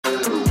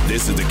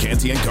This is the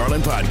Canty and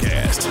Carlin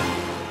podcast.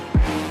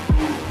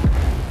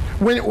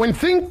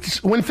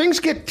 When things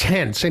get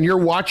tense and you're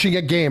watching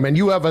a game and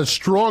you have a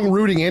strong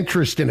rooting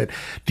interest in it,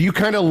 do you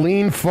kind of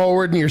lean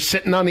forward and you're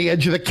sitting on the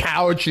edge of the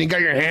couch and you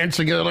got your hands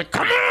together like,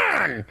 come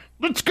on,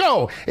 let's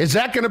go? Is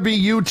that going to be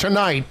you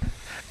tonight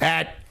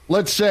at,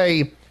 let's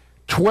say,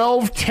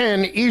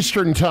 12:10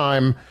 Eastern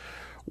Time,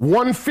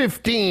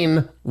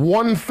 1:15,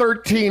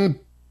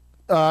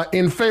 1:13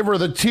 in favor of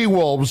the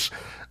T-Wolves,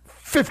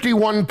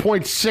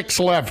 51.6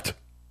 left?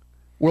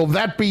 Will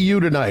that be you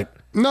tonight?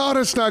 No,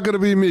 that's not going to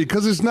be me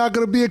because it's not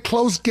going to be a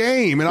close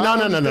game. And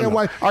No.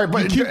 Why All right,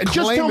 but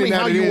just tell me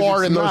how you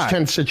are in those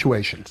tense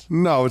situations.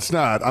 No, it's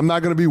not. I'm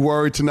not going to be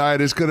worried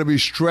tonight. It's going to be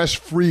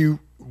stress-free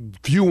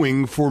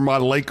viewing for my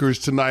Lakers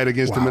tonight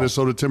against the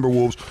Minnesota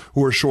Timberwolves,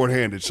 who are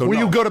shorthanded. So will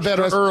you go to bed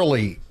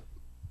early?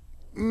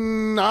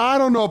 I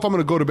don't know if I'm going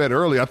to go to bed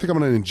early. I think I'm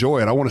going to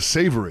enjoy it. I want to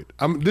savor it.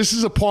 This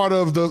is a part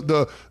of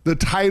the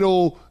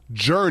title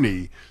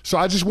journey. So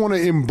I just want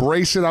to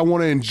embrace it. I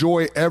want to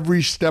enjoy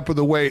every step of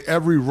the way,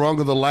 every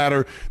rung of the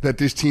ladder that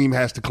this team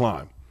has to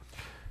climb.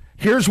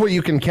 Here's what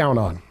you can count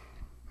on.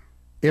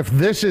 If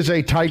this is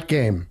a tight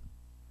game,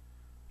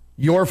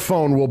 your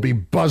phone will be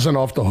buzzing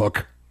off the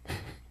hook.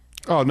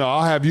 Oh no,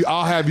 I'll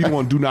have you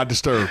on Do Not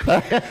Disturb.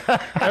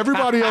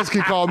 Everybody else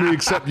can call me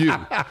except you.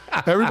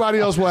 Everybody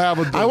else will have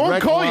a direct I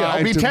won't call you.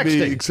 I'll be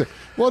texting.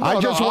 I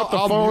just want the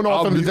phone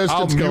off in the distance.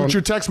 I'll going. mute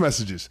your text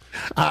messages.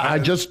 I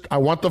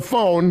want the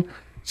phone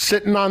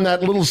sitting on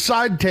that little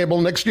side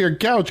table next to your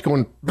couch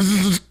going.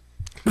 That's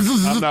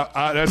not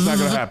going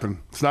to happen.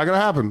 It's not going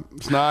to happen.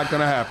 It's not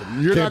going to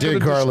happen. You're not going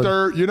to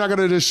disturb. You're not going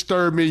to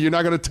disturb me. You're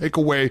not going to take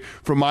away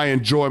from my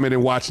enjoyment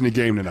in watching the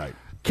game tonight.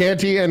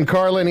 Canty and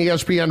Carlin,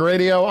 ESPN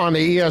Radio on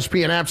the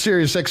ESPN app,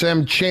 Sirius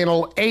XM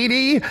Channel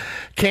 80.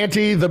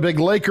 Canty, the big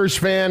Lakers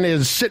fan,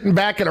 is sitting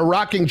back in a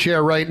rocking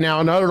chair right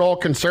now, not at all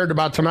concerned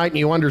about tonight, and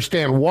you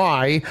understand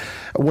why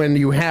when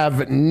you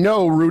have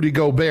no Rudy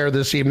Gobert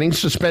this evening,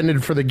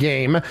 suspended for the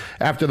game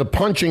after the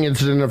punching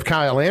incident of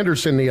Kyle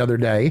Anderson the other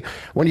day,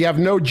 when you have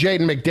no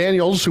Jaden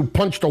McDaniels, who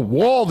punched a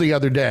wall the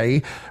other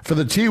day for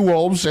the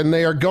T-Wolves, and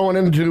they are going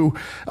into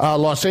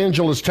Los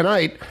Angeles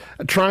tonight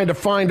trying to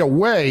find a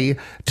way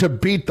to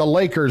beat the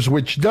Lakers,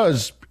 which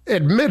does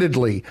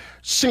admittedly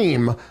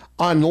seem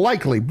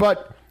unlikely.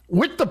 But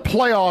with the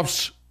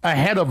playoffs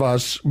ahead of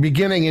us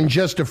beginning in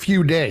just a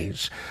few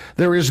days,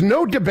 there is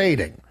no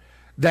debating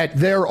that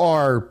there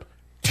are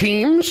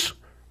teams,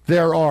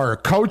 there are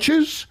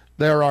coaches,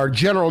 there are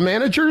general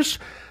managers,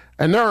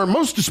 and there are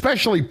most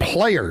especially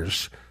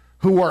players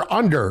who are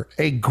under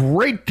a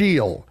great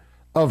deal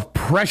of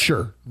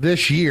pressure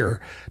this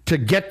year to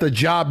get the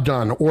job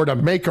done or to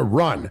make a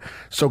run.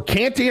 So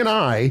Canty and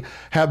I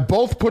have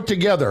both put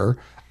together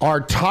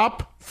our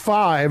top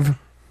 5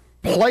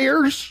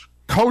 players,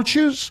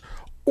 coaches,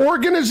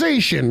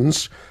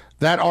 organizations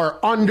that are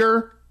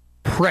under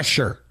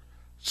pressure.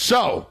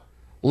 So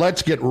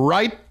let's get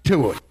right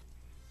to it.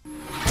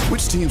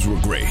 Which teams were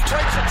great? Breaks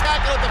a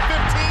tackle at the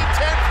 15,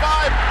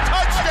 10-5,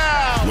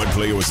 touchdown! What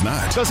player was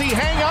not? Does he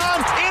hang on?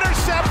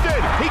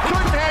 Intercepted! He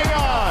couldn't hang on!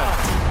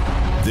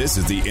 This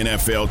is the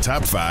NFL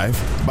Top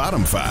 5,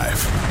 Bottom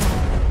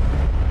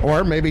 5.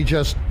 Or maybe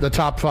just the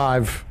top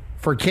 5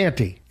 for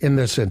Canty in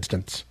this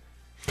instance.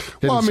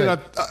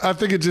 I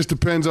think it just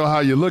depends on how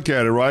you look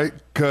at it, right?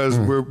 Because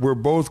we're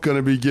both going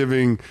to be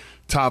giving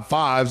top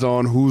 5s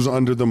on who's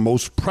under the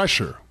most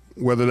pressure,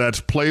 whether that's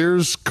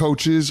players,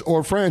 coaches,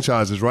 or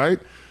franchises, right?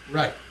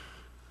 Right.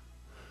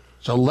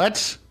 So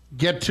let's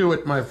get to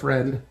it, my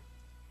friend,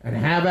 and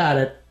have at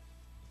it.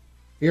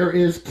 Here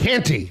is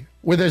Canty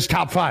with his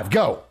top 5.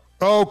 Go.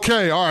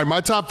 Okay, all right, my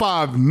top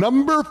 5.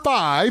 Number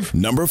 5.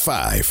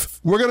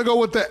 We're going to go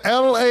with the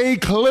L.A.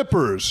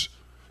 Clippers.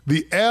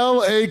 The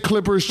L.A.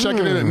 Clippers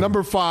checking in at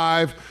number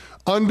 5.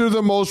 Under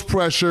the most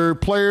pressure,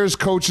 players,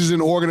 coaches,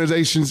 and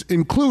organizations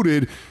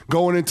included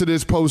going into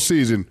this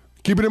postseason.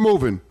 Keeping it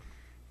moving.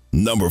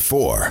 Number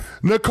 4.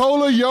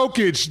 Nikola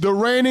Jokic, the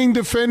reigning,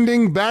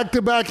 defending,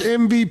 back-to-back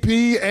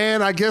MVP,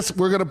 and I guess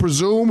we're going to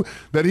presume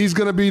that he's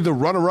going to be the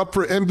runner-up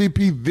for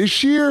MVP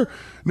this year.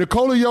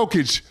 Nikola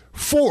Jokic,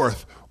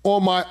 4th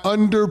on my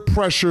under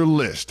pressure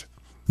list.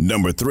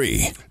 Number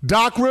 3.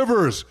 Doc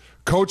Rivers,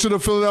 coach of the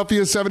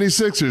Philadelphia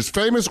 76ers.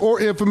 Famous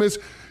or infamous,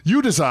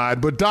 you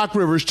decide, but Doc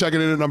Rivers checking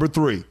in at number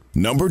 3.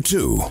 Number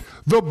 2.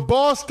 The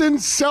Boston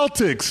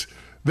Celtics.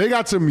 They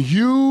got some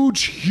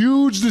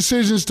huge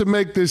decisions to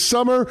make this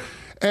summer,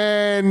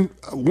 and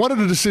one of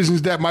the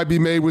decisions that might be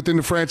made within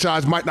the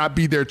franchise might not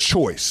be their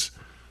choice.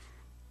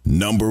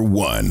 Number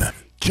 1.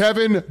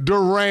 Kevin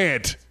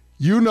Durant.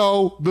 You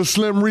know, the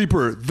Slim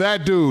Reaper,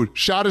 that dude,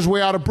 shot his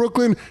way out of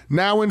Brooklyn,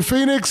 now in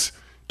Phoenix.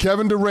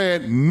 Kevin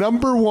Durant,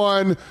 number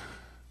 1,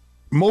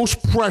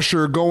 most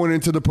pressure going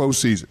into the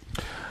postseason.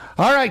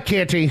 All right,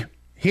 Canty,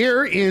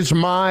 here is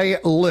my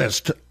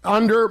list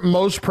under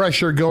most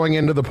pressure going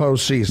into the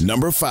postseason.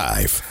 Number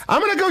 5.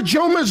 I'm going to go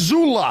Joe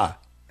Mazzulla,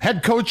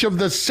 head coach of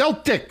the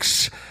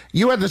Celtics.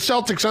 You had the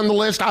Celtics on the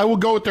list. I will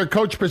go with their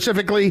coach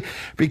specifically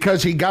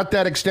because he got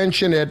that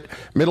extension at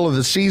middle of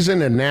the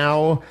season, and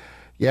now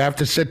you have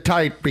to sit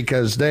tight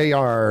because they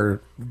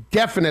are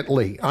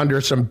definitely under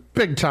some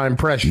big-time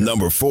pressure.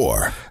 Number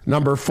 4.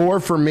 Number 4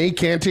 for me,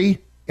 Canty,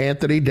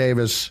 Anthony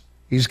Davis.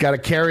 He's got to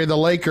carry the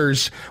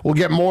Lakers. We'll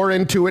get more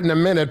into it in a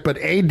minute, but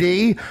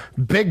AD,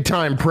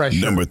 big-time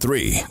pressure. Number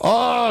 3.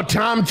 Oh,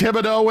 Tom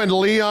Thibodeau and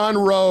Leon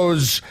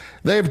Rose.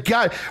 They've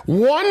got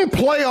one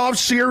playoff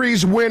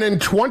series win in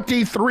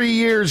 23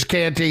 years,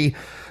 Canty.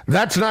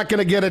 That's not going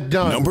to get it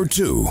done. Number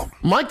 2.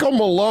 Michael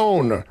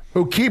Malone,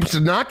 who keeps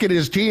knocking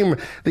his team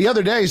the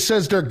other day,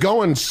 says they're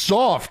going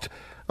soft.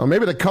 Well,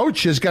 maybe the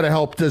coach has got to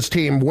help this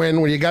team win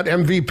when you got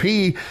an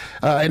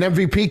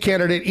MVP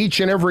candidate each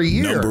and every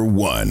year. Number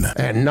 1.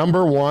 And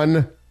number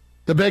 1,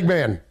 the big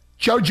man,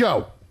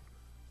 Joel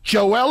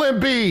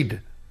Embiid.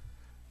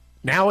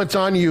 Now it's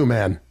on you,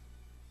 man.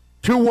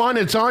 2-1,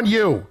 it's on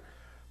you.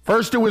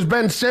 First it was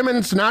Ben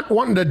Simmons not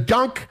wanting to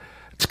dunk.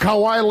 It's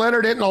Kawhi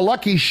Leonard hitting a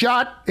lucky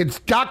shot. It's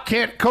Doc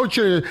can't coach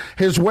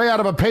his way out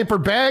of a paper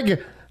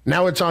bag.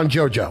 Now it's on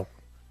JoJo.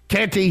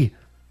 Canty,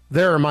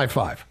 there are my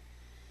 5.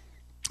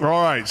 All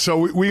right,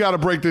 so we got to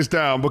break this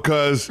down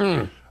because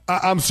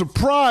I'm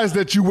surprised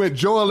that you went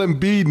Joel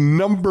Embiid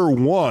number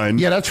 1.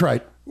 Yeah, that's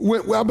right.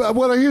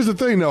 Well, here's the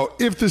thing, though.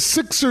 If the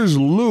Sixers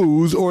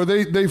lose or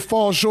they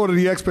fall short of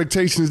the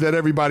expectations that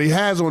everybody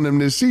has on them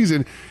this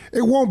season,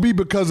 it won't be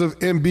because of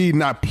Embiid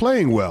not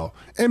playing well.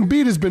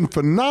 Embiid has been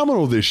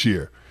phenomenal this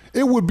year.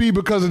 It would be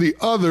because of the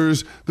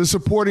others, the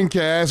supporting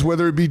cast,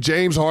 whether it be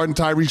James Harden,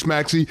 Tyrese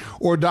Maxey,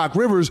 or Doc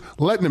Rivers,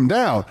 letting him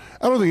down.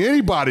 I don't think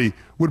anybody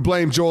would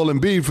blame Joel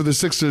Embiid for the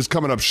Sixers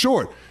coming up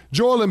short.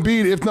 Joel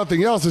Embiid, if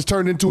nothing else, has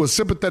turned into a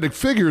sympathetic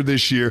figure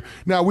this year.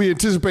 Now, we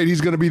anticipate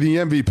he's going to be the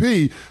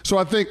MVP, so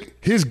I think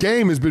his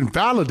game has been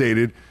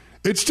validated.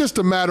 It's just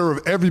a matter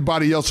of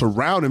everybody else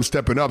around him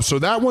stepping up. So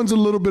that one's a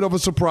little bit of a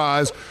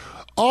surprise.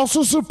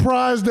 Also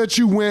surprised that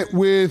you went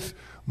with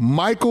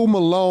Michael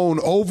Malone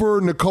over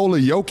Nikola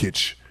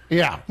Jokic.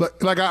 Yeah.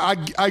 Like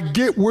I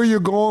get where you're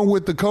going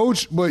with the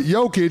coach, but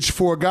Jokic,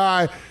 for a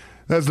guy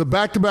that's the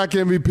back-to-back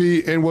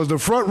MVP and was the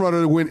front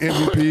runner to win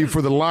MVP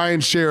for the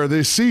lion's share of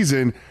this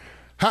season,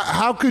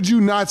 how could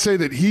you not say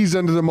that he's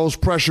under the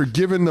most pressure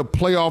given the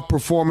playoff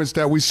performance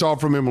that we saw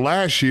from him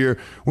last year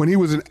when he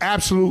was an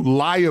absolute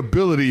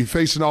liability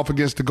facing off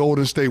against the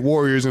Golden State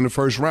Warriors in the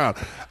first round?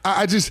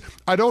 I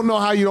don't know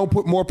how you don't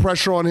put more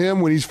pressure on him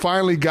when he's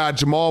finally got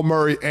Jamal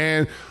Murray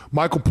and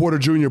Michael Porter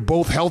Jr.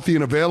 both healthy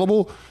and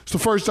available. It's the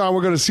first time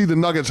we're going to see the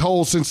Nuggets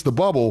whole since the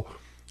bubble.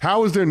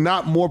 How is there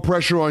not more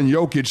pressure on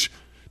Jokic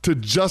to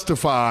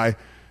justify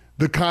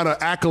the kind of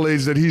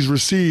accolades that he's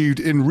received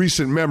in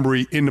recent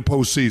memory in the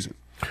postseason?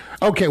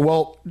 Okay,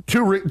 well,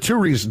 two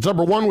reasons.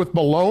 Number 1, with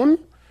Malone,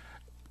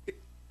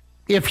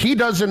 if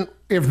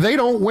they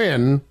don't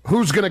win,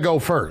 who's going to go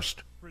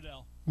first?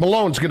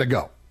 Malone's going to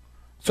go.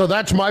 So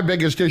that's my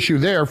biggest issue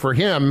there for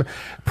him.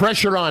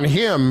 Pressure on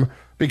him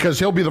because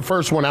he'll be the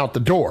first one out the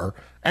door.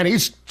 And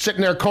he's sitting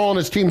there calling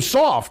his team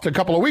soft a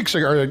couple of weeks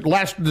ago, or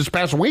this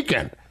past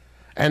weekend.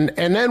 And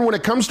then when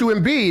it comes to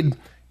Embiid,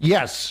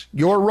 yes,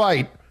 you're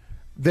right.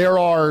 There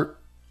are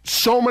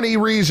so many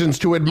reasons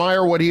to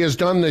admire what he has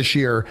done this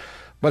year.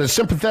 But a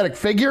sympathetic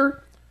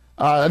figure,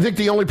 I think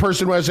the only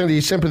person who has any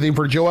sympathy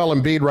for Joel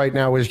Embiid right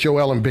now is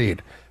Joel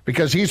Embiid,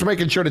 because he's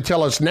making sure to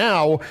tell us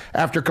now,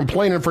 after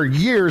complaining for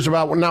years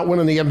about not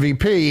winning the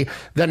MVP,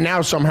 that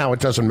now somehow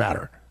it doesn't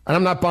matter. And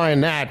I'm not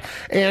buying that.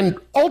 And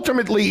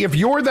ultimately, if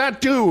you're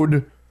that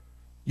dude,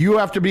 you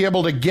have to be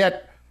able to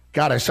get,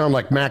 God, I sound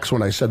like Max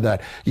when I said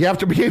that. You have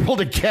to be able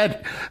to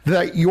get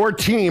your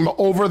team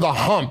over the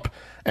hump.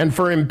 And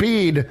for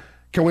Embiid,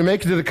 can we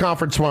make it to the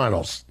conference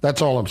finals?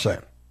 That's all I'm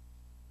saying.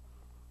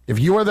 If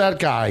you are that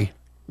guy,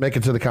 make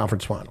it to the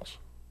conference finals.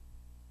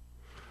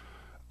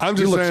 I'm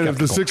just saying if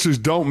the Sixers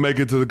don't make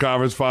it to the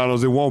conference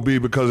finals, it won't be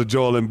because of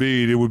Joel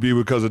Embiid. It would be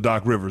because of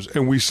Doc Rivers.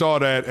 And we saw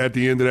that at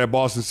the end of that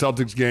Boston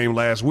Celtics game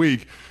last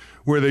week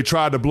where they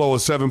tried to blow a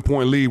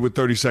 7-point lead with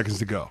 30 seconds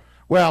to go.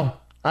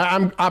 Well,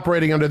 I'm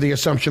operating under the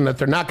assumption that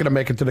they're not going to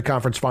make it to the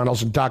conference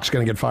finals and Doc's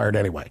going to get fired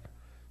anyway.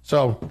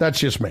 So that's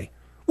just me.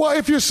 Well,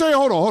 if you're saying,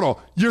 hold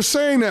on. You're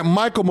saying that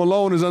Michael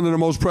Malone is under the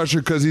most pressure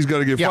because he's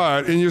going to get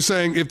fired. And you're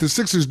saying if the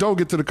Sixers don't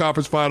get to the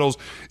conference finals,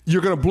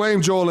 you're going to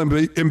blame Joel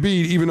Embiid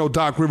even though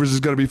Doc Rivers is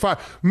going to be fired.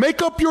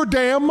 Make up your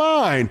damn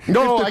mind.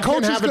 No, I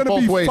can't have it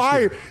both ways.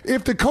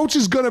 If the coach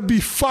is going to be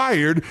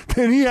fired,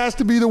 then he has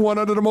to be the one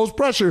under the most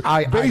pressure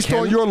based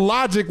on your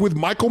logic with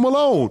Michael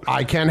Malone.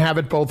 I can have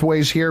it both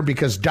ways here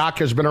because Doc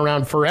has been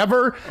around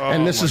forever,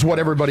 and this is what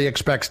everybody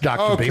expects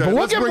Doc to be. But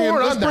we'll get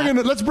more on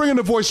that. Let's bring in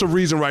the voice of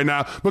reason right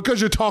now because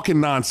you're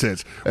talking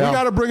nonsense. Yeah. We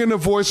got to bring in the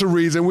voice of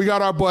reason. We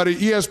got our buddy,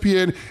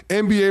 ESPN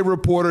NBA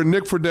reporter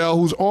Nick Friedel,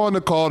 who's on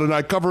the call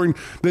tonight covering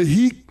the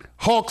Heat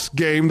Hawks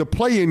game, the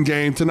play-in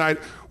game tonight,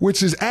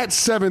 which is at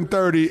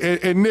 7:30.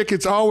 And Nick,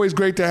 it's always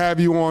great to have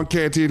you on,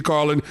 Canty and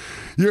Carlin.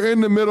 You're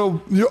in the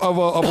middle of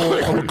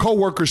a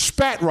co-worker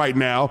spat right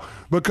now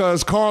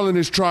because Carlin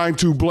is trying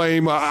to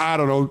blame,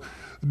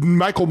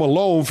 Michael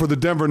Malone for the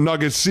Denver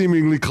Nuggets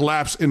seemingly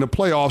collapse in the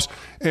playoffs,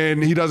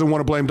 and he doesn't want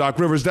to blame Doc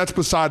Rivers. That's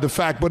beside the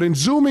fact. But in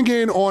zooming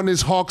in on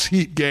this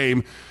Hawks-Heat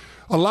game,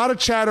 a lot of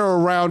chatter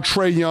around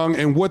Trae Young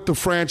and what the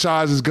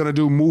franchise is going to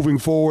do moving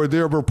forward.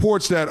 There are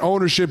reports that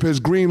ownership has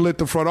greenlit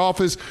the front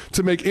office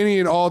to make any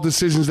and all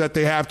decisions that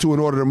they have to in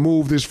order to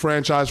move this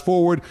franchise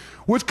forward,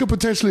 which could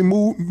potentially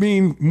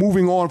mean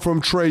moving on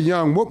from Trae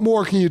Young. What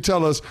more can you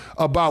tell us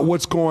about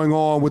what's going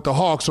on with the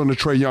Hawks on the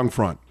Trae Young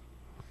front?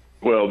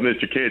 Well,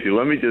 Mr. Canty,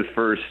 let me just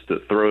first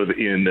throw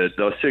in that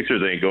the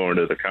Sixers ain't going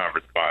to the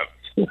conference finals.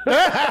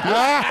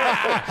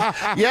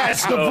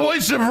 Yes, the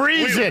voice of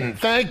reason.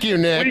 Thank you,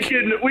 Nick.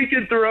 We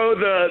can throw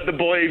the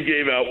blame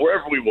game out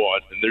wherever we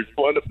want, and there's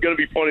going to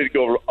be plenty to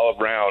go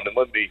around. And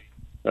let me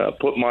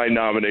put my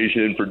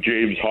nomination in for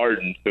James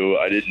Harden, who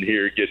I didn't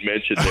hear get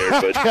mentioned there.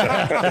 But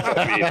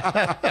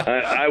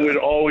I would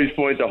always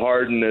point to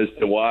Harden as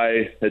to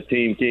why a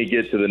team can't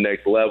get to the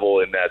next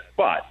level in that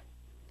spot.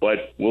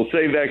 But we'll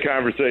save that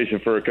conversation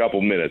for a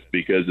couple minutes,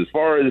 because as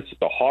far as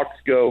the Hawks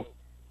go,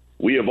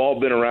 we have all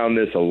been around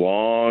this a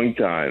long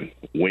time.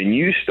 When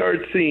you start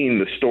seeing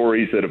the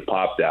stories that have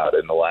popped out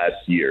in the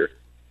last year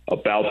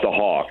about the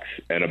Hawks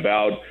and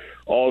about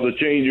all the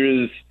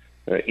changes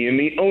in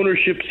the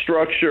ownership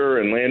structure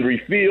and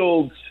Landry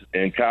Fields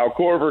and Kyle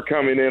Korver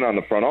coming in on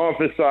the front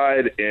office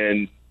side,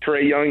 and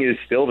Trae Young is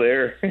still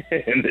there,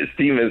 and this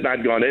team has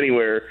not gone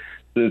anywhere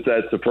since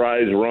that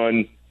surprise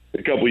run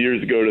a couple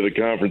years ago to the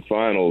conference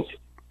finals.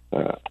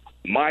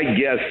 My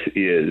guess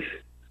is,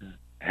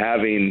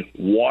 having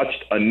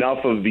watched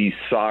enough of these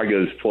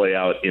sagas play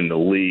out in the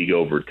league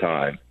over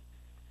time,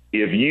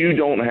 if you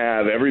don't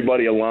have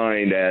everybody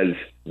aligned as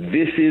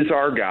this is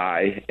our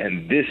guy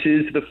and this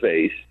is the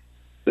face,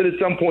 then at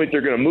some point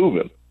they're going to move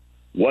him.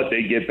 What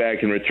they get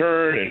back in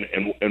return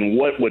and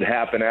what would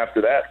happen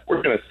after that,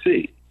 we're going to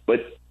see.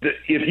 But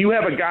if you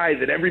have a guy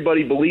that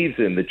everybody believes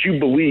in, that you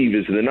believe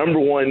is the number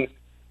one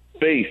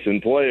face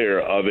and player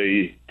of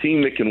a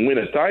team that can win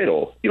a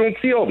title, you don't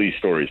see all these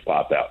stories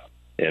pop out.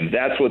 And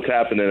that's what's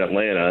happened in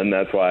Atlanta, and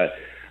that's why I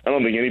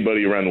don't think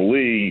anybody around the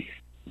league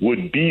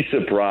would be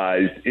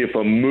surprised if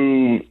a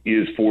move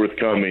is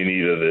forthcoming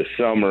either this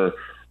summer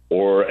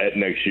or at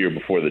next year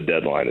before the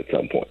deadline at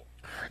some point.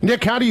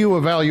 Nick, how do you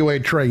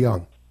evaluate Trae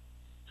Young?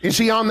 Is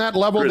he on that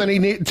level that he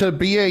needs to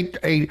be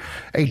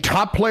a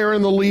top player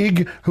in the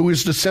league who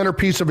is the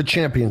centerpiece of a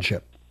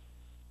championship?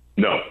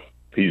 No,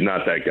 he's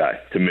not that guy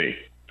to me.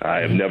 I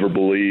have never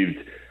believed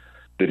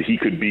that he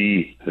could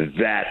be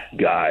that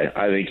guy.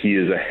 I think he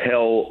is a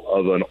hell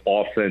of an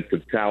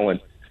offensive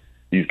talent.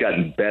 He's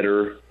gotten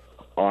better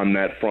on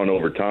that front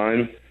over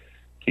time.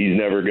 He's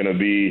never going to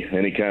be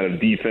any kind of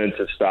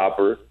defensive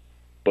stopper.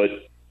 But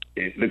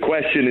the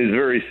question is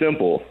very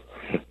simple.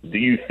 Do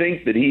you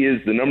think that he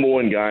is the number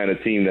one guy on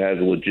a team that has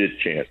a legit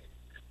chance?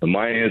 And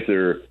my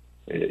answer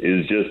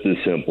is just as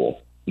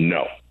simple: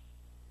 no.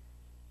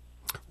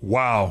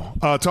 Wow.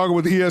 Talking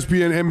with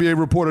ESPN NBA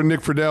reporter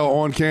Nick Friedell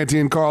on Canty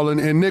and Carlin.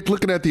 And Nick,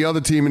 looking at the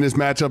other team in this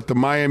matchup, the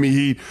Miami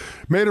Heat,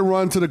 made a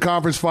run to the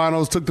conference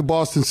finals, took the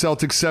Boston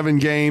Celtics 7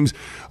 games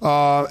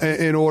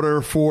in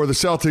order for the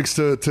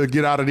Celtics to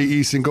get out of the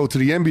East and go to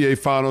the NBA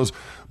finals.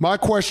 My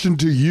question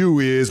to you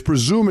is,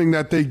 presuming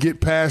that they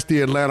get past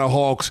the Atlanta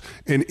Hawks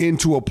and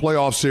into a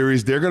playoff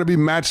series, they're going to be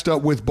matched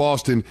up with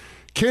Boston.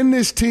 Can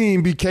this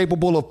team be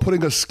capable of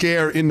putting a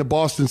scare in the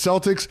Boston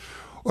Celtics,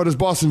 or does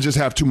Boston just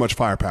have too much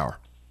firepower?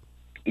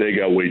 They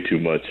got way too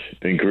much.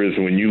 And, Chris,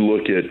 when you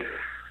look at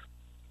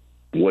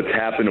what's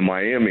happened to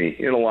Miami,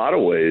 in a lot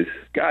of ways,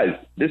 guys,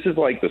 this is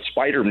like the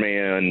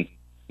Spider-Man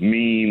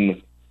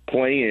meme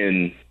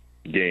play-in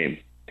game.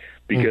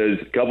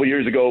 Because a couple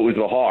years ago it was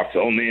the Hawks.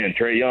 Oh, man,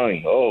 Trae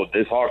Young. Oh,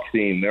 this Hawks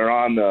team, they're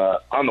on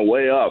the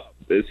way up.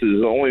 This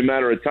is only a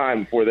matter of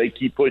time before they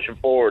keep pushing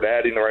forward,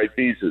 adding the right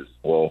pieces.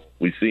 Well,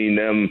 we've seen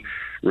them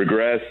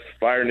regress,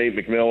 fire Nate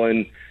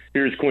McMillan.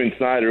 Here's Quinn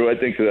Snyder, who I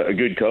think is a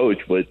good coach,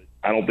 but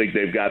I don't think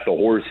they've got the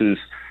horses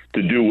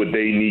to do what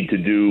they need to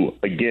do,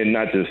 again,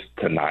 not just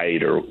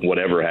tonight or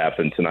whatever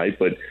happened tonight,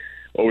 but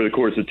over the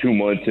course of 2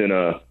 months in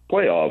a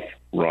playoff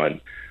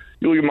run.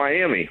 You look at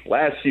Miami.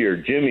 Last year,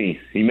 Jimmy,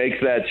 he makes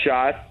that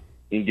shot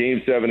in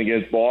Game 7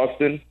 against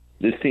Boston.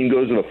 This team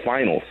goes to the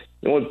finals.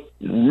 The only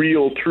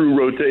real true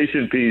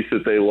rotation piece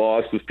that they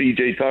lost was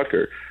P.J.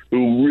 Tucker,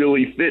 who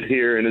really fit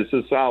here and is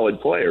a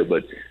solid player.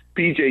 But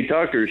P.J.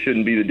 Tucker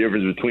shouldn't be the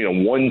difference between a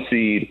 1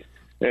 seed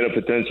and a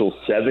potential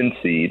 7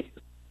 seed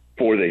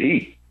for the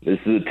Heat. This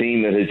is a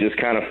team that has just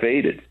kind of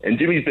faded. And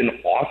Jimmy's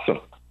been awesome.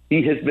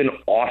 He has been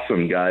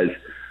awesome, guys,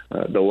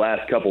 the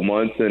last couple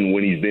months and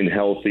when he's been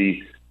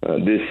healthy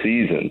this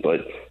season.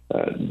 But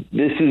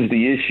this is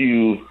the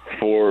issue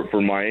for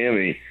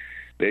Miami.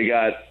 They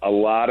got a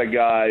lot of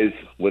guys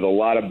with a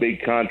lot of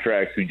big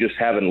contracts who just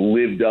haven't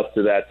lived up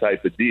to that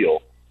type of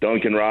deal.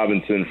 Duncan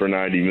Robinson for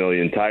 $90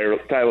 million.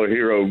 Tyler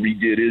Hero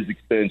redid his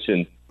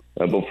extension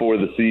before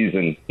the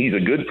season. He's a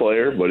good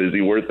player, but is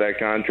he worth that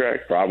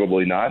contract?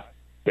 Probably not.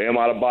 Bam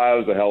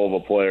Adebayo is a hell of a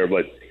player,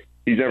 but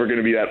he's never going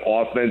to be that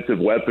offensive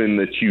weapon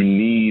that you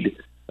need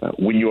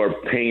when you are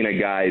paying a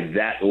guy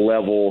that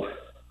level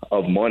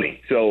of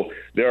money. So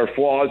there are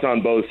flaws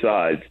on both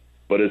sides.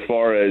 But as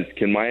far as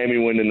can Miami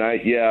win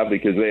tonight? Yeah,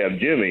 because they have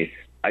Jimmy.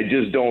 I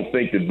just don't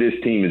think that this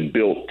team is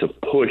built to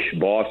push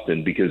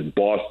Boston because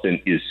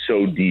Boston is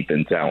so deep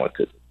and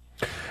talented.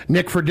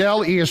 Nick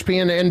Friedel,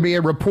 ESPN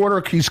NBA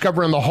reporter. He's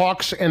covering the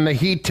Hawks and the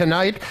Heat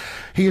tonight.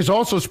 He has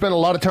also spent a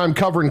lot of time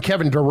covering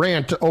Kevin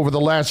Durant over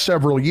the last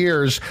several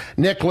years.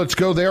 Nick, let's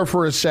go there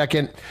for a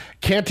second.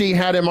 Canty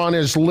had him on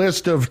his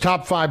list of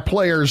top 5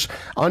 players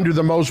under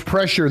the most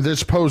pressure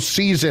this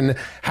postseason.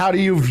 How do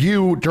you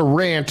view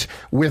Durant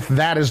with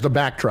that as the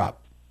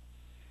backdrop?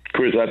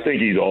 Chris, I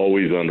think he's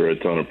always under a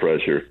ton of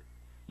pressure.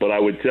 But I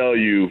would tell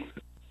you,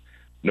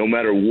 no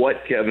matter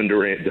what Kevin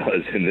Durant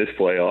does in this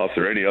playoffs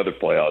or any other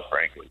playoffs,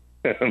 frankly,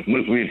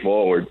 moving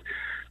forward,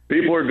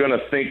 people are going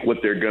to think what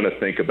they're going to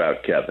think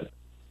about Kevin.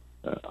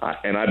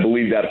 And I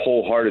believe that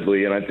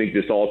wholeheartedly, and I think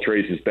this all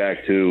traces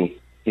back to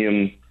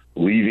him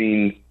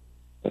leaving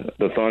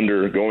the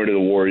Thunder, going to the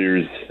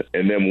Warriors,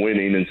 and them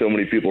winning, and so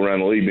many people around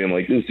the league being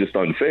like, this is just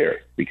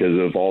unfair because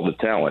of all the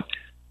talent.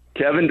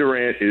 Kevin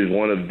Durant is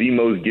one of the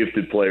most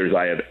gifted players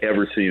I have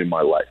ever seen in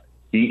my life.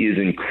 He is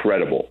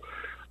incredible.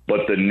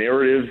 But the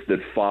narratives that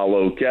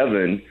follow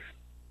Kevin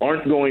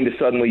aren't going to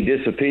suddenly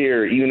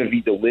disappear even if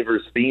he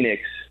delivers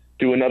Phoenix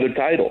to another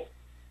title.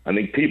 I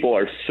think people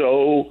are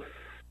so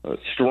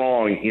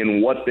strong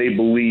in what they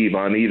believe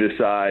on either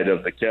side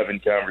of the Kevin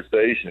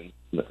conversation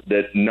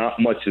that not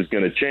much is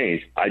going to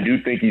change. I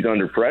do think he's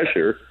under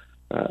pressure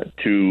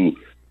to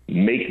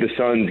make the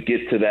Suns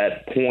get to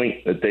that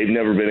point that they've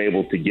never been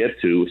able to get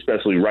to,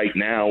 especially right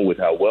now with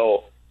how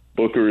well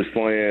Booker is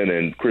playing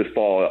and Chris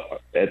Paul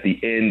at the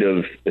end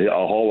of a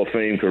Hall of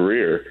Fame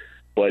career.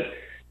 But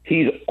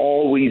he's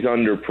always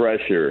under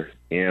pressure,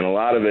 and a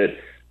lot of it,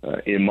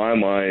 in my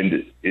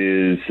mind,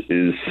 is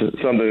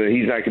something that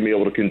he's not going to be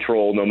able to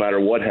control no matter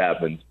what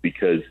happens,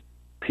 because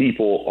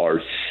people are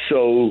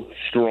so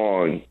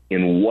strong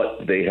in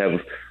what they have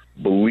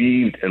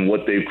believed and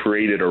what they've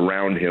created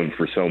around him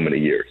for so many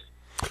years.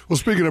 Well,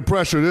 speaking of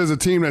pressure, there's a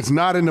team that's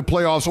not in the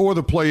playoffs or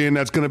the play-in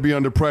that's going to be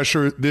under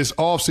pressure this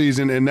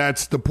offseason, and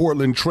that's the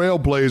Portland Trail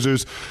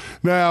Blazers.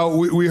 Now,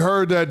 we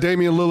heard that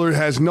Damian Lillard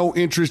has no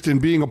interest in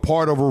being a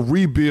part of a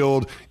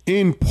rebuild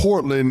in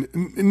Portland.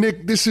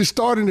 Nick, this is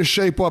starting to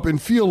shape up and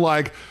feel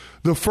like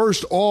the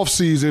first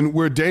offseason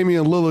where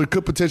Damian Lillard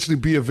could potentially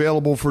be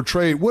available for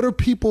trade. What are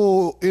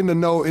people in the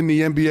know in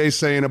the NBA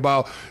saying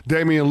about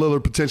Damian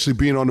Lillard potentially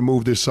being on the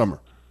move this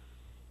summer?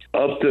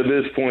 Up to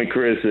this point,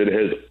 Chris, it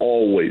has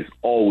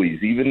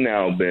always, even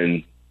now,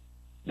 been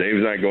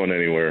Dave's not going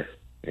anywhere.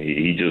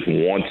 He just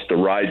wants to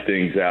ride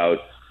things out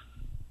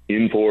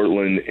in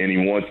Portland, and he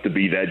wants to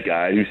be that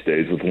guy who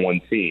stays with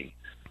one team.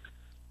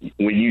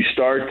 When you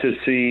start to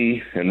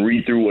see and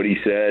read through what he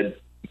said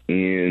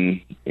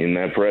in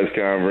that press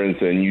conference,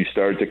 and you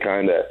start to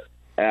kind of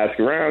ask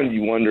around,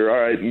 you wonder, all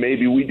right,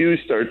 maybe we do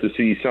start to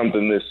see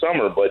something this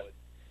summer. But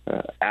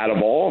out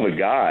of all the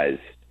guys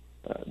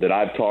that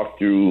I've talked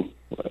to,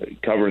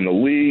 covering the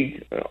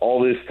league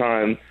all this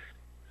time,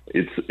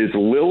 it's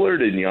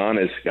Lillard and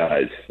Giannis,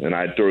 guys, and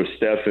I'd throw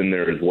Steph in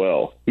there as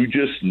well, who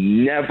just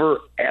never,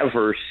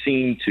 ever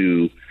seem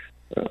to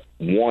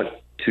want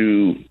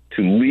to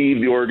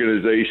leave the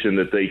organization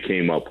that they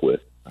came up with.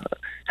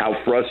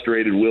 How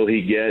frustrated will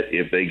he get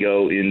if they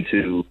go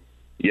into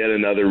yet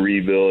another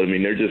rebuild? I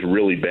mean, they're just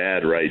really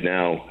bad right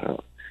now.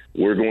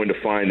 We're going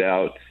to find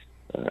out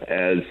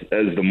as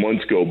the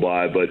months go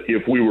by, but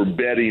if we were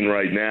betting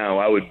right now,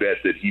 I would bet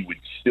that he would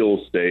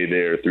still stay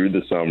there through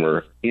the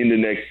summer, into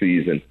next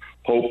season,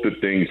 hope that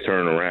things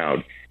turn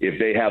around. If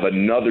they have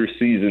another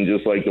season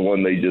just like the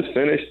one they just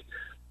finished,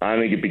 I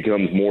think it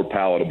becomes more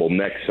palatable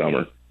next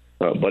summer.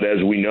 But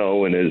as we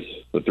know, and as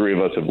the three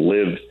of us have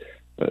lived,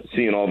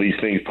 seeing all these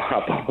things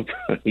pop up,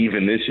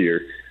 even this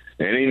year,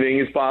 anything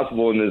is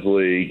possible in this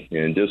league,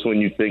 and just when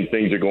you think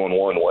things are going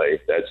one way,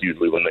 that's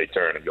usually when they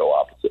turn and go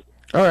opposite.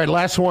 All right,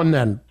 last one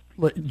then.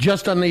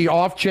 Just on the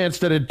off chance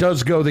that it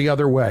does go the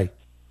other way.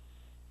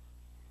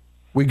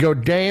 We go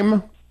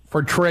Dame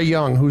for Trae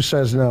Young. Who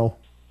says no?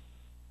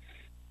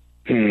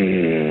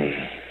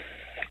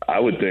 I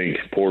would think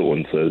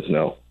Portland says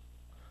no.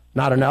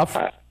 Not enough?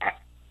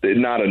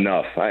 Not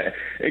enough.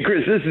 And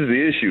Chris, this is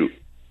the issue.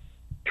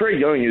 Trae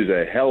Young is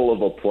a hell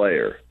of a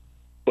player,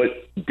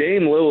 but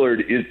Dame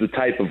Lillard is the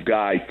type of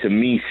guy, to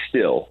me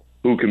still,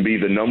 who can be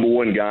the number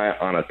one guy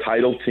on a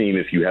title team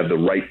if you have the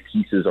right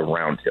pieces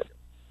around him.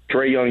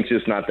 Trae Young's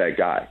just not that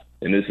guy,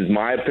 and this is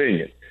my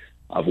opinion.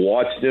 I've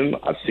watched him.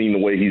 I've seen the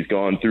way he's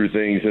gone through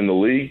things in the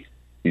league.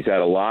 He's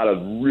had a lot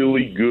of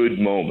really good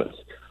moments,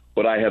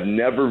 but I have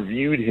never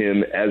viewed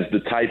him as the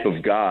type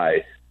of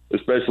guy,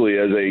 especially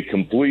as a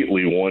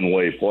completely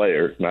one-way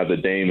player. Not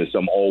that Dame is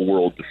some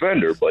all-world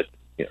defender, but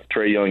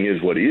Trae Young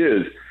is what he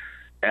is,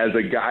 as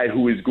a guy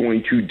who is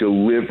going to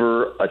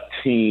deliver a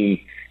team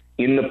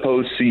in the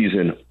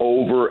postseason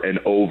over and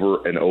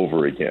over and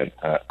over again.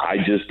 I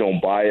just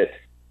don't buy it.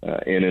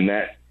 And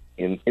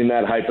in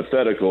that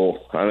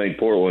hypothetical, I think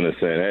Portland is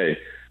saying, hey,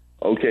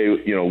 okay,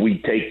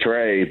 we take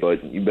Trae,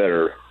 but you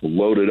better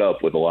load it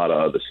up with a lot of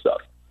other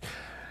stuff.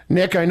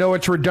 Nick, I know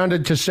it's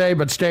redundant to say,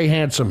 but stay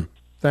handsome.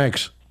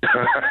 Thanks.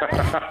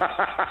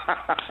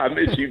 I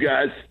miss you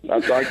guys.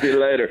 I'll talk to you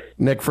later.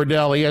 Nick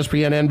Friedel,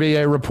 ESPN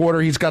NBA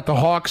reporter. He's got the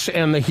Hawks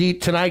and the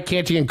Heat tonight.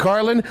 Canty and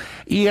Carlin,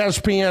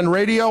 ESPN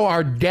Radio,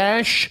 our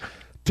dash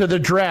to the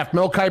draft.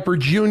 Mel Kiper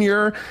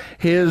Jr.,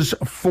 his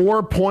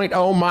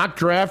 4.0 mock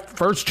draft,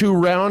 first 2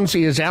 rounds.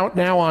 He is out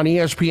now on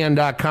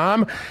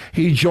ESPN.com.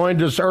 He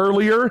joined us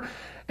earlier,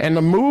 and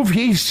the move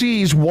he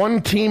sees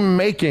one team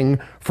making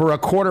for a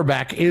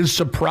quarterback is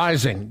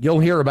surprising. You'll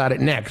hear about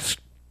it next.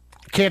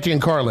 Canty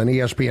and Carlin,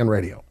 ESPN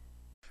Radio.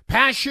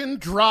 Passion,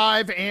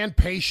 drive, and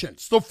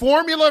patience. The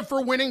formula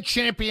for winning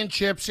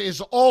championships is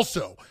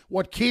also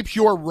what keeps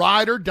your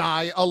ride or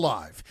die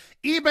alive.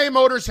 eBay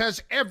Motors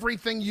has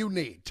everything you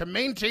need to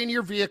maintain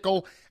your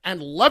vehicle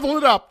and level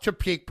it up to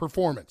peak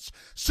performance.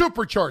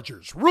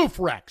 Superchargers, roof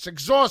racks,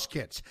 exhaust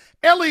kits,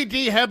 LED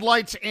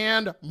headlights,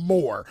 and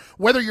more.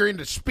 Whether you're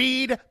into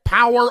speed,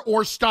 power,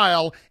 or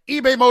style,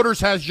 eBay Motors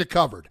has you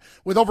covered.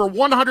 With over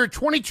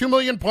 122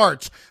 million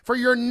parts for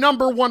your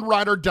number one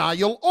ride or die,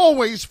 you'll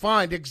always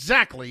find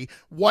exactly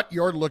what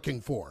you're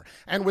looking for.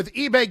 And with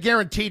eBay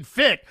Guaranteed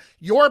Fit,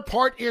 your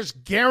part is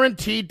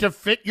guaranteed to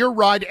fit your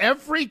ride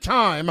every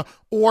time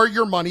or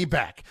your money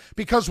back.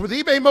 Because with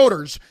eBay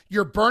Motors,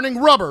 you're burning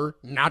rubber,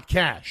 not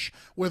cash.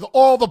 With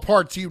all the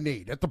parts you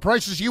need at the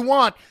prices you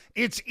want,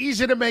 it's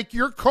easy to make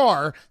your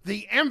car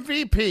the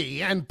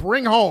MVP and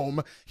bring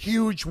home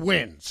huge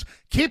wins.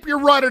 Keep your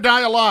ride or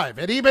die alive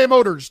at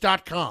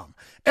ebaymotors.com.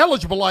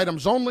 Eligible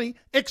items only.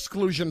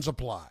 Exclusions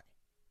apply.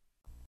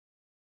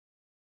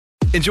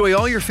 Enjoy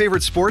all your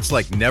favorite sports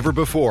like never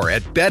before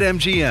at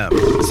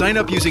BetMGM. Sign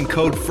up using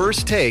code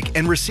FIRSTTAKE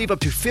and receive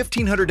up to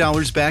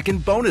 $1,500 back in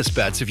bonus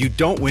bets if you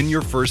don't win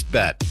your first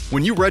bet.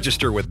 When you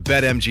register with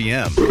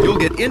BetMGM, you'll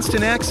get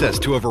instant access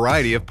to a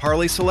variety of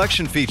parlay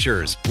selection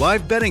features,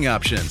 live betting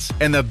options,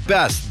 and the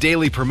best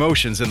daily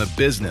promotions in the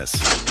business.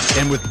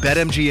 And with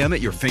BetMGM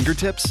at your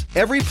fingertips,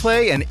 every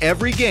play and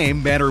every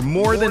game matter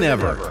more than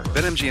ever.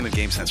 BetMGM and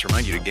GameSense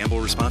remind you to gamble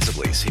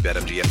responsibly. See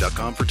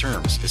BetMGM.com for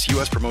terms. This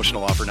U.S.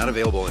 promotional offer not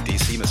available in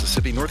D.C.,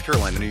 Mississippi, North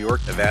Carolina, New York,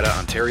 Nevada,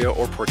 Ontario,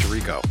 or Puerto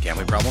Rico.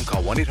 Gambling problem?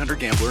 Call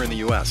 1-800-GAMBLER in the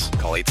U.S.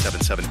 Call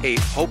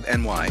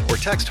 877-8-HOPE-NY or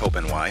text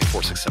HOPE-NY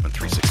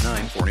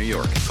 467-369 for New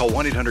York. Call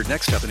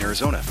 1-800-NEXT-STEP in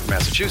Arizona. For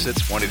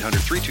Massachusetts,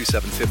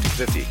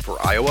 1-800-327-5050.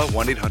 For Iowa,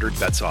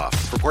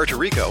 1-800-BETS-OFF. For Puerto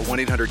Rico,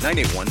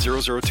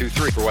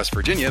 1-800-981-0023. For West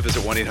Virginia,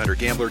 visit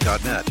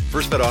 1-800-GAMBLER.net.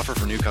 First bet offer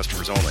for new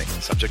customers only.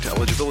 Subject to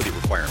eligibility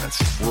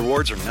requirements.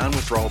 Rewards are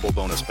non-withdrawable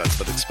bonus bets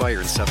that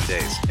expire in 7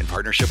 days. In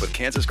partnership with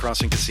Kansas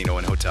Crossing Casino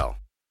and Hotel.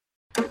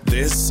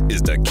 This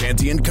is the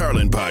Canty and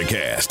Carlin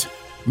podcast.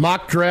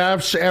 Mock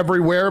drafts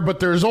everywhere, but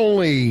there's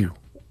only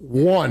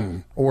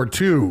one or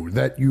two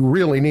that you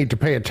really need to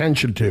pay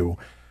attention to.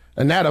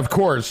 And that, of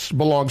course,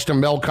 belongs to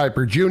Mel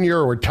Kiper Jr.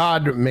 or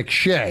Todd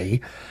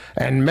McShay.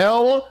 And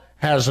Mel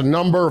has a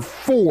number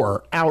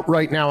 4 out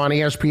right now on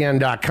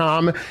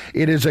ESPN.com.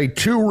 It is a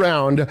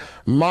 2-round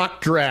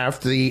mock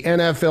draft. The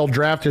NFL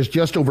draft is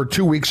just over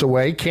 2 weeks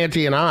away.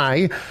 Canty and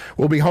I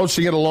will be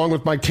hosting it along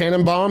with Mike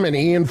Tannenbaum and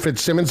Ian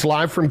Fitzsimmons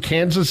live from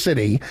Kansas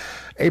City,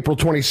 April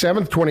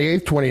 27th,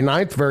 28th,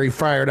 29th. Very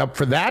fired up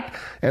for that.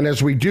 And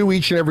as we do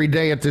each and every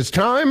day at this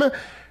time,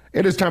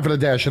 it is time for the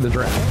dash of the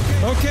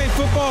draft. Okay,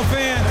 football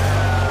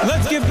fan,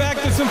 let's get back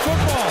to some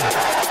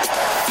football.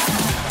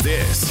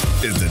 This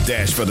is the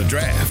Dash for the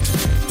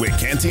Draft with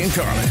Canty and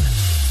Carlin.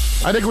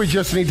 I think we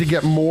just need to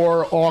get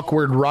more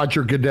awkward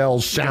Roger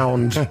Goodell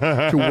sound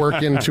to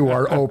work into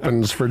our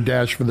opens for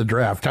Dash for the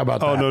Draft. How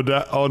about that?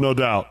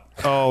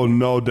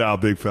 No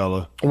doubt, big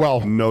fella.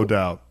 Well, no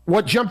doubt.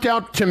 What jumped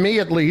out to me,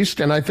 at least,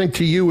 and I think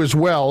to you as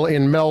well,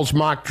 in Mel's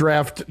mock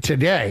draft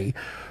today,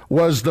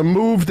 was the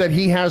move that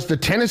he has the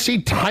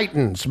Tennessee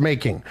Titans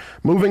making,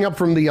 moving up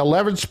from the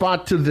 11th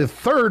spot to the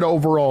 3rd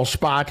overall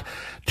spot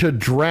to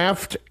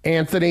draft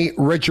Anthony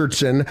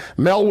Richardson.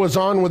 Mel was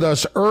on with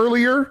us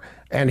earlier,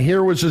 and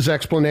here was his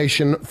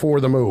explanation for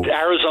the move.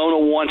 Arizona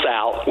wants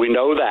out. We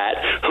know that.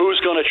 Who's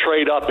going to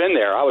trade up in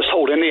there? I was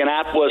told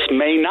Indianapolis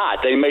may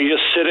not. They may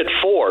just sit at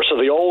 4. So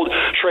the old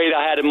trade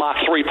I had in mock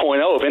 3.0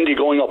 of Indy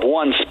going up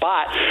 1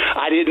 spot,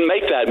 I didn't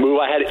make that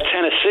move. I had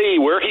Tennessee,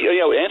 where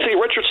Anthony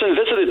Richardson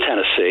visited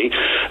Tennessee.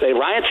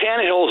 Ryan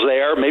Tannehill's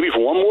there, maybe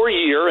for one more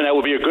year, and that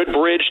would be a good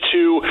bridge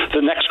to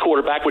the next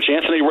quarterback, which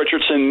Anthony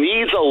Richardson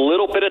needs a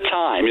little bit of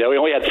time. He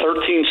only had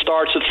 13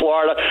 starts at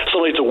Florida,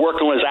 still needs to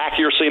work on his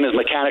accuracy and his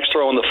mechanics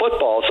throwing the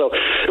football. So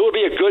it would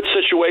be a good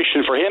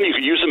situation for him. You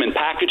could use him in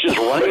packages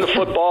running the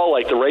football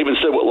like the Ravens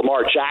did with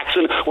Lamar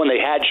Jackson when they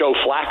had Joe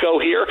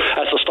Flacco here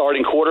as the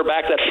starting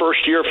quarterback that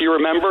first year, if you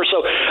remember.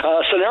 So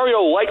a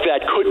scenario like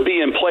that could be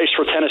in place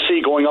for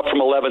Tennessee going up from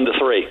 11 to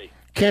 3.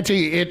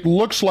 Canty, it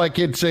looks like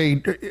it's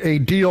a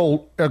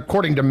deal,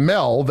 according to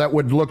Mel, that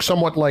would look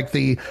somewhat like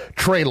the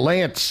Trey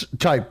Lance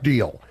type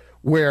deal,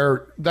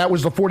 where that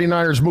was the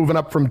 49ers moving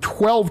up from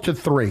 12 to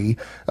 3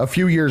 a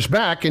few years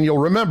back. And you'll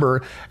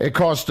remember it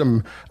cost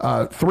them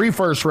 3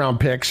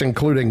 first-round picks,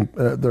 including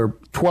their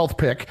 12th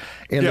pick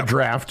in the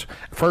draft.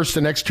 First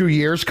the next 2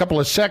 years, couple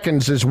of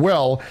seconds as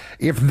well.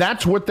 If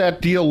that's what that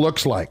deal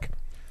looks like,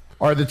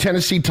 Are the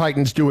Tennessee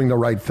Titans doing the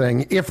right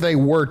thing if they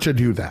were to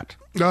do that?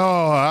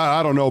 Oh,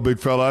 I don't know, big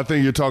fella. I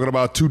think you're talking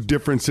about two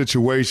different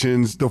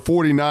situations. The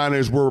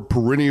 49ers were a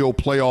perennial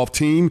playoff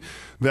team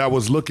that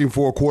was looking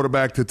for a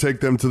quarterback to take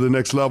them to the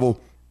next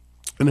level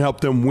and help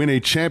them win a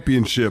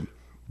championship.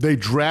 They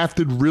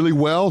drafted really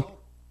well,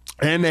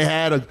 and they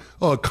had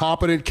a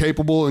competent,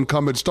 capable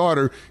incumbent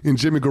starter in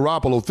Jimmy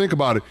Garoppolo. Think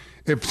about it.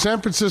 If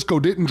San Francisco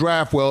didn't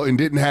draft well and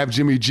didn't have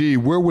Jimmy G,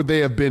 where would they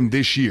have been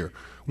this year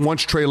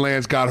once Trey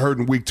Lance got hurt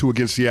in week 2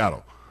 against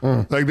Seattle?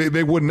 Like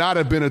they would not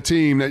have been a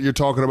team that you're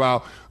talking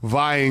about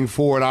vying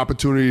for an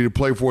opportunity to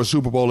play for a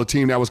Super Bowl, a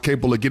team that was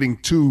capable of getting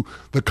to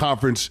the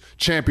conference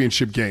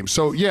championship game.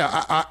 So,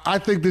 yeah, I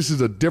think this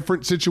is a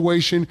different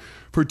situation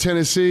for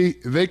Tennessee.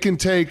 They can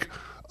take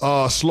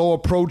a slow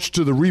approach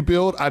to the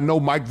rebuild. I know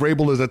Mike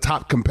Vrabel is a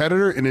top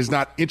competitor and is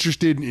not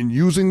interested in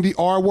using the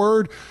R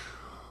word,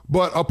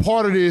 but a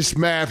part of this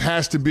math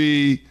has to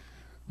be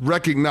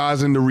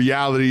recognizing the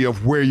reality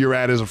of where you're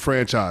at as a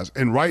franchise.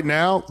 And right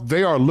now,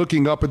 they are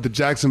looking up at the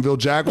Jacksonville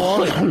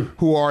Jaguars,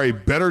 who are a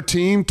better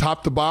team,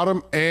 top to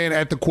bottom, and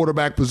at the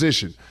quarterback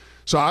position.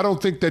 So I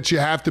don't think that you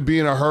have to be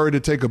in a hurry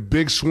to take a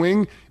big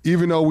swing,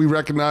 even though we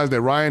recognize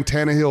that Ryan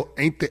Tannehill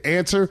ain't the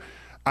answer.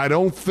 I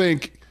don't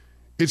think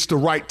it's the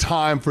right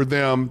time for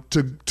them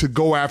to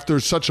go after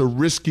such a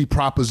risky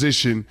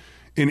proposition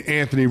in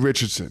Anthony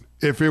Richardson.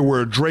 If it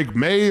were Drake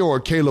May or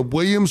Caleb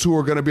Williams, who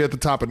are going to be at the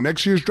top of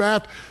next year's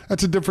draft,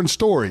 that's a different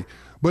story.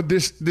 But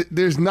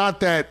there's not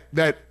that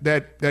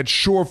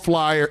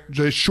surefire,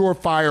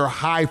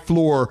 high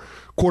floor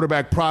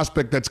quarterback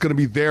prospect that's going to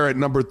be there at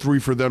number 3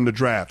 for them to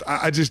draft.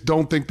 I just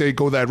don't think they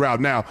go that route.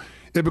 Now,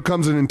 it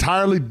becomes an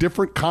entirely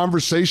different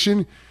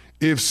conversation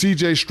if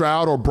C.J.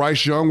 Stroud or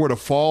Bryce Young were to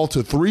fall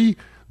to 3.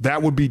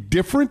 That would be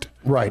different,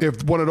 right?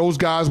 If one of those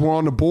guys were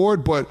on the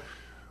board, but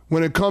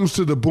when it comes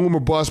to the boom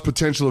or bust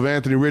potential of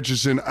Anthony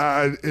Richardson,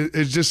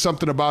 it's just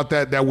something about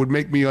that would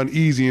make me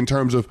uneasy in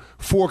terms of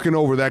forking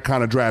over that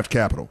kind of draft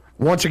capital.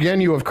 Once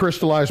again, you have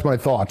crystallized my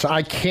thoughts.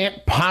 I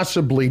can't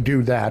possibly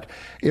do that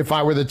if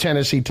I were the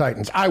Tennessee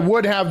Titans. I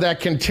would have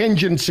that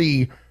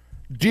contingency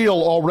deal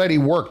already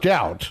worked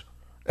out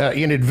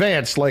in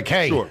advance, like,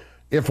 hey, sure,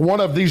 if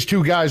one of these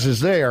two guys is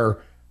there,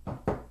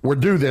 we'll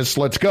do this,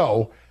 let's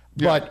go.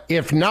 Yeah. But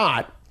if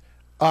not,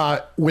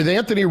 with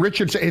Anthony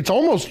Richardson, it's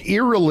almost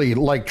eerily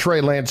like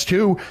Trey Lance,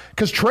 too,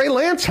 because Trey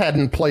Lance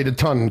hadn't played a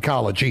ton in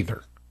college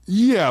either.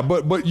 Yeah,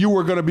 but you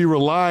were going to be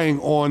relying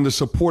on the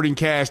supporting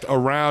cast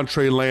around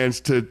Trey Lance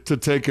to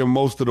take him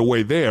most of the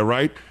way there,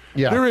 right?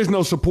 Yeah. There is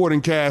no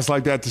supporting cast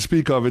like that to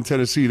speak of in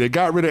Tennessee. They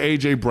got rid of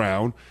A.J.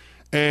 Brown,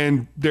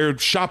 and they're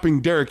shopping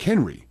Derrick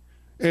Henry,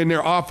 and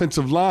their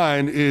offensive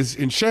line is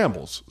in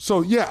shambles.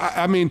 So, yeah,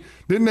 I mean,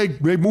 then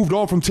they moved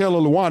on from Taylor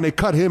Lewan. They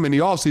cut him in the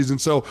offseason.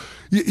 So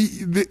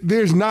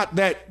there's not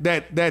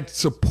that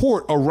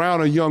support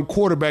around a young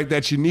quarterback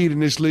that you need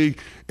in this league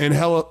in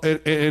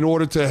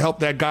order to help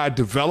that guy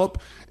develop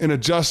and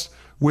adjust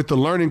with the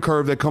learning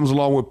curve that comes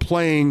along with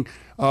playing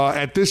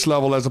at this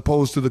level as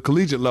opposed to the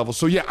collegiate level.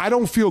 So, yeah, I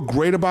don't feel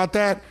great about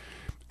that.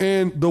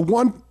 And the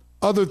one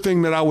other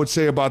thing that I would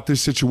say about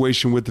this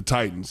situation with the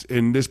Titans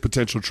and this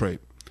potential trade,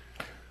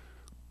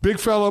 big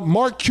fella,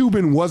 Mark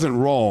Cuban wasn't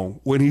wrong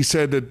when he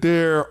said that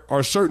there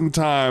are certain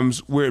times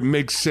where it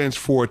makes sense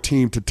for a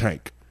team to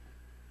tank.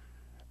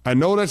 I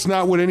know that's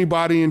not what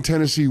anybody in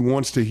Tennessee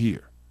wants to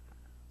hear,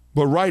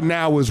 but right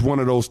now is one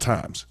of those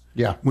times.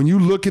 Yeah. When you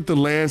look at the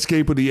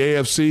landscape of the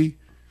AFC,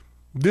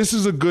 this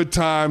is a good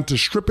time to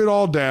strip it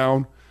all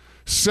down,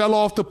 sell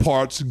off the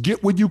parts,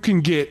 get what you can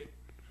get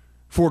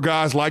for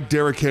guys like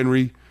Derrick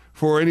Henry,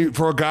 for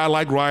a guy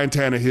like Ryan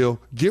Tannehill,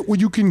 get what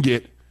you can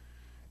get,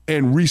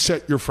 and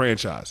reset your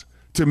franchise.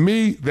 To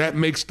me, that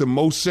makes the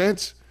most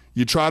sense.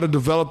 You try to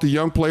develop the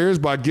young players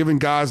by giving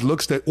guys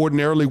looks that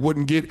ordinarily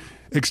wouldn't get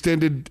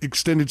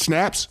extended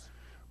snaps,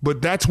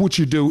 but that's what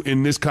you do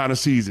in this kind of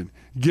season,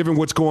 given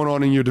what's going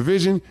on in your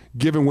division,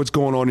 given what's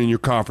going on in your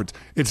conference.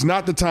 It's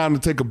not the time to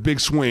take a big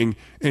swing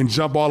and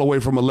jump all the way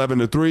from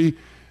 11-3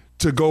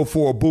 to go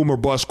for a boom or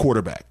bust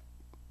quarterback.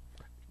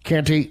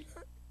 Canty,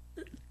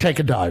 take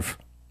a dive.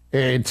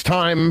 It's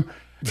time.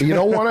 You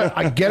don't want to,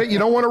 I get it, you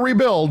don't want to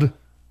rebuild.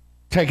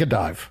 Take a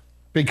dive,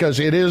 because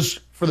it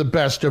is for the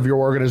best of your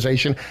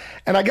organization.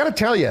 And I got to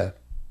tell you,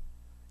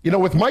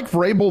 with Mike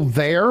Vrabel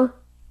there,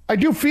 I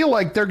do feel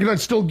like they're going to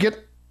still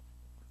get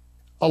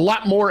a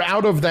lot more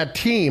out of that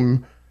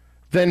team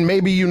than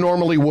maybe you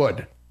normally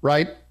would,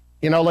 right?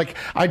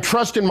 I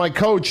trust in my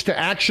coach to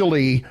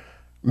actually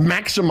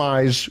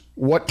maximize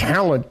what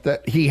talent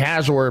that he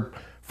has, or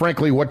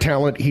frankly, what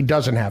talent he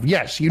doesn't have.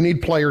 Yes, you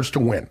need players to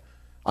win.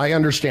 I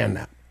understand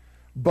that.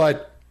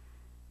 But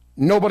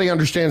nobody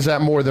understands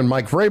that more than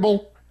Mike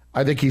Vrabel.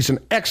 I think he's an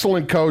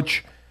excellent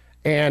coach.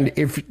 And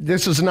if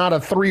this is not a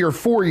 3 or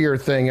 4 year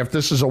thing, if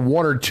this is a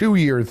 1 or 2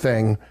 year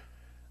thing,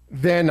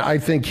 then I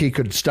think he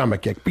could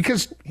stomach it,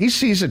 because he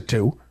sees it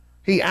too.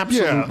 He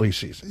absolutely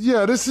sees it.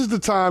 Yeah, this is the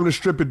time to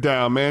strip it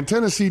down, man.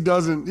 Tennessee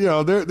doesn't,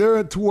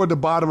 they're toward the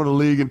bottom of the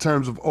league in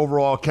terms of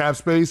overall cap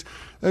space.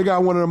 They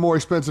got one of the more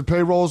expensive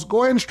payrolls.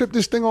 Go ahead and strip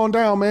this thing on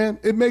down, man.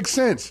 It makes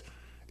sense.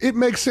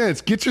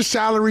 Get your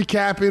salary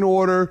cap in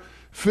order.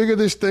 Figure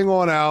this thing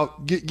on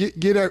out. Get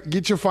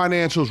your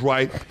financials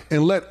right,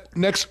 and let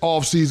next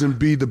offseason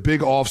be the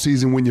big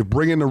offseason when you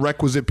bring in the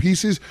requisite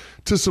pieces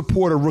to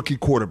support a rookie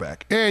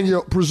quarterback. And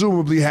you'll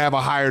presumably have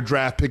a higher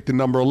draft pick than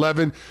number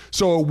 11,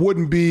 so it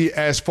wouldn't be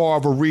as far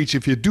of a reach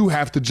if you do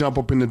have to jump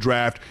up in the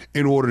draft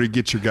in order to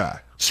get your guy.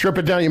 Strip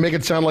it down. You make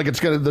it sound like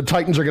the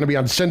Titans are going to be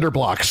on cinder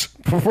blocks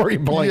before you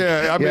play.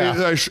 Yeah, I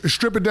mean,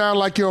 strip it down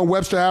like you're on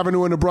Webster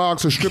Avenue in the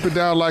Bronx, or strip it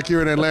down like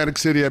you're in Atlantic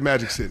City at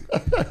Magic City.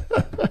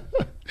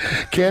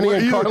 Kenny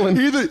and Carlin.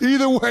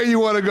 Either way you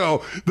want to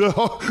go,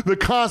 the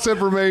concept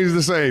remains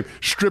the same.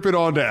 Strip it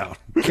on down.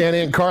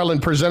 Kenny and Carlin,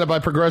 presented by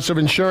Progressive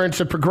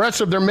Insurance. At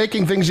Progressive, they're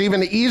making things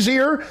even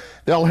easier.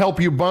 They'll help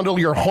you bundle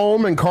your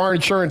home and car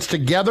insurance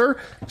together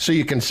so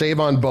you can save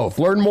on both.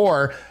 Learn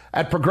more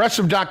at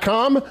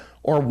Progressive.com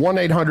or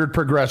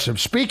 1-800-PROGRESSIVE.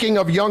 Speaking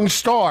of young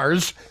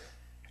stars,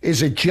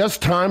 is it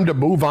just time to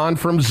move on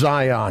from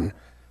Zion?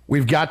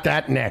 We've got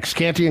that next.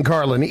 Canty and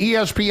Carlin,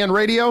 ESPN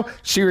Radio,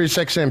 Sirius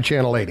XM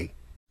Channel 80.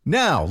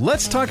 Now,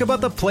 let's talk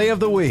about the play of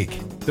the week.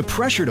 The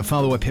pressure to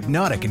follow up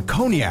Hypnotic and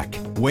Cognac,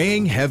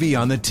 weighing heavy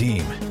on the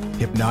team.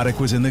 Hypnotic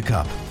was in the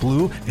cup,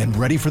 blue, and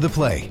ready for the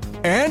play.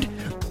 And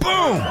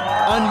boom!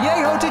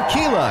 Añejo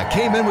Tequila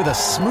came in with a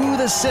smooth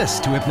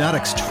assist to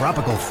Hypnotic's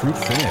tropical fruit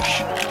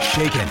finish.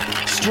 Shaken,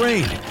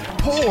 strained,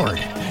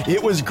 poured.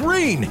 It was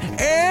green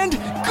and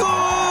good!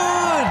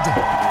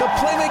 The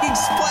playmaking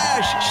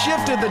splash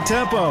shifted the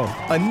tempo.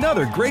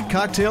 Another great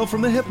cocktail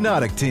from the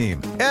Hypnotic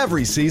team.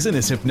 Every season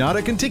is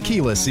Hypnotic and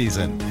Tequila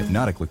season.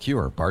 Hypnotic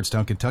Liqueur,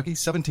 Bardstown, Kentucky,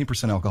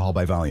 17% alcohol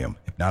by volume.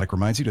 Hypnotic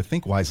reminds you to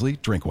think wisely,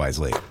 drink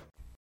wisely.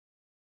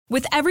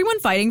 With everyone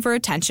fighting for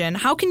attention,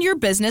 how can your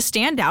business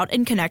stand out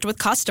and connect with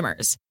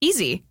customers?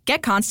 Easy.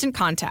 Get Constant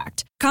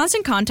Contact.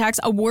 Constant Contact's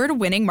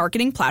award-winning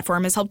marketing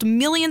platform has helped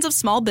millions of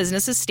small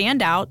businesses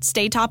stand out,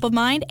 stay top of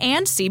mind,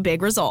 and see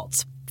big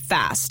results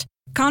fast.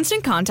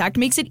 Constant Contact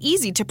makes it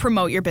easy to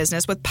promote your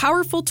business with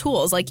powerful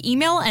tools like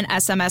email and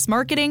SMS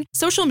marketing,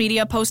 social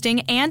media posting,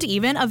 and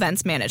even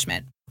events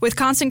management. With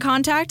Constant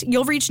Contact,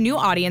 you'll reach new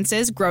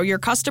audiences, grow your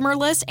customer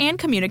list, and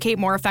communicate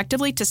more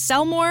effectively to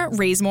sell more,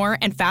 raise more,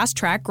 and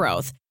fast-track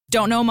growth.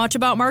 Don't know much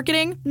about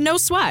marketing? No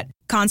sweat.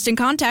 Constant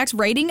Contact's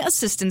writing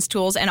assistance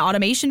tools and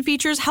automation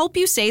features help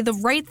you say the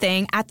right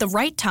thing at the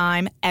right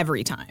time,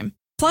 every time.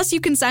 Plus,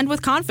 you can send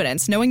with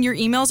confidence, knowing your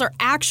emails are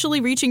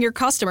actually reaching your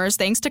customers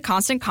thanks to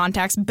Constant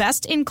Contact's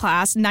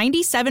best-in-class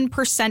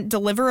 97%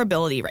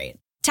 deliverability rate.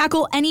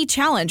 Tackle any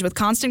challenge with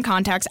Constant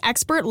Contact's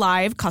expert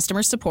live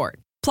customer support.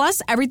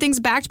 Plus, everything's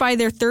backed by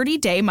their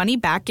 30-day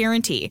money-back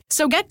guarantee.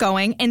 So get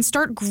going and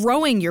start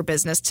growing your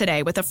business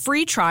today with a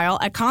free trial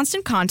at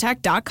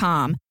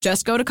ConstantContact.com.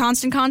 Just go to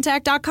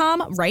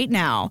ConstantContact.com right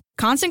now.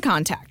 Constant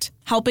Contact,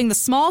 helping the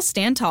small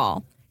stand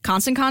tall.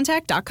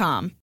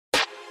 ConstantContact.com.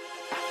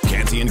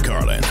 Canty and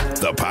Carlin,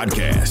 the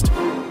podcast.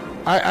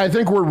 I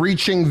think we're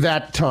reaching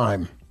that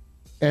time.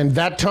 And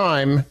that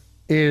time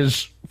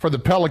is for the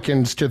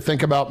Pelicans to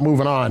think about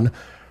moving on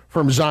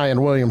from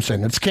Zion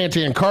Williamson. It's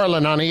Canty and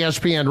Carlin on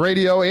ESPN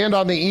Radio and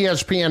on the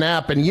ESPN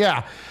app. And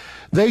yeah,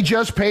 they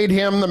just paid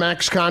him the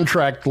max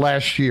contract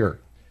last year.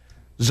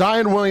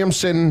 Zion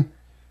Williamson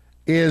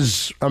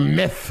is a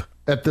myth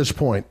at this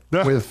point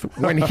with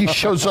when he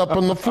shows up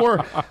on the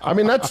floor. I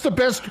mean, that's the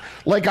best.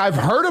 Like, I've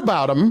heard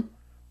about him,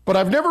 but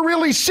I've never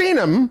really seen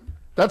him.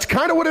 That's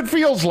kind of what it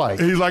feels like.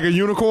 He's like a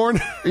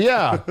unicorn?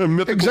 Yeah,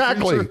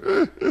 exactly.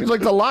 He's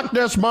like the Loch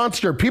Ness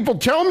Monster. People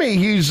tell me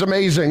he's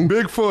amazing.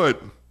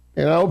 Bigfoot.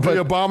 You know, but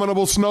the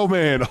abominable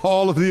snowman,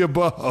 all of the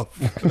above.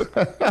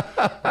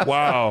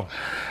 Wow.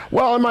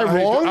 Well, am I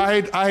wrong?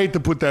 I hate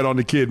to put that on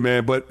the kid,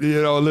 man, but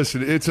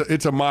listen,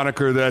 it's a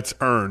moniker that's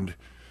earned.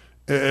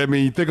 I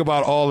mean, you think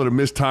about all of the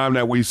missed time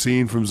that we've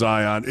seen from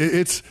Zion.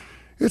 It's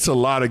a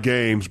lot of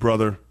games,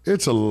 brother.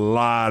 It's a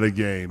lot of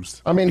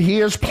games. I mean, he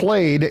has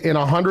played in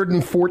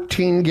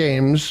 114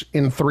 games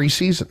in 3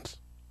 seasons.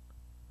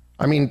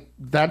 I mean,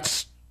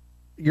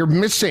 you're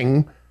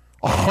missing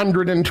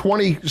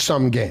 120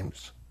 some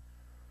games.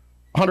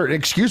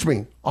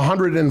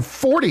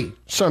 140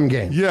 some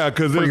games. Yeah,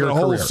 because there's a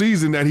whole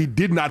season that he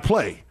did not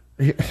play.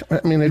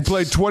 I mean, he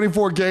played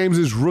 24 games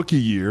his rookie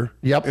year.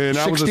 Yep, and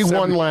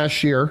 61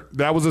 last year.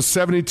 That was a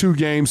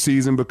 72-game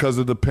season because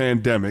of the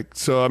pandemic.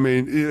 So, I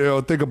mean,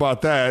 think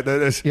about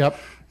that. Yep.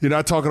 You're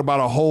not talking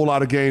about a whole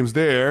lot of games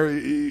there.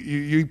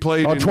 You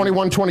played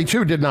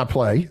 21-22 did not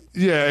play.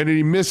 Yeah, and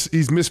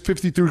he's missed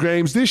 53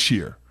 games this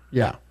year.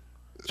 Yeah.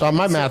 So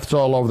my math's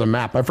all over the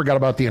map. I forgot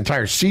about the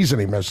entire season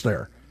he missed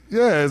there.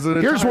 Yeah.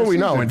 Here's what we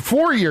know. In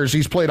 4 years,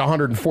 he's played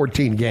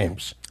 114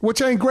 games.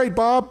 Which ain't great,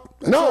 Bob.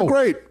 It's not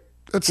great.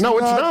 It's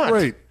not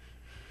great.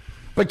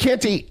 But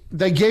Canty,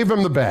 they gave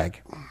him the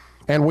bag.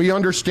 And we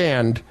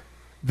understand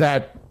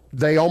that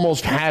they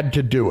almost had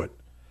to do it.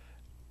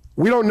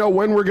 We don't know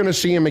when we're going to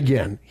see him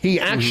again. He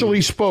actually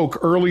spoke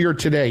earlier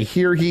today.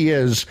 Here he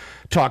is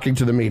talking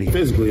to the media.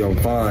 Physically, I'm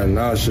fine.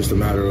 Now it's just a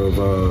matter of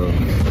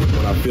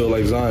when I feel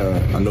like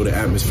Zion. I know the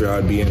atmosphere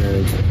I'd be in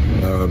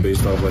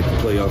based off like the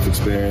playoff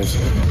experience.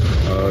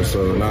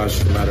 So now it's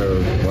just a matter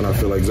of when I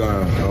feel like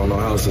Zion. I don't know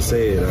how else to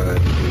say it.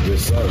 It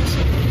just sucks.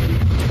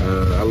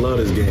 I love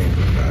this game.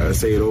 I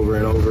say it over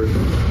and over.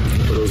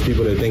 For those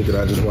people that think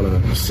that I just want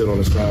to sit on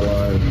the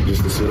sideline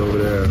just to sit over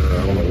there,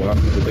 I don't know why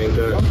people think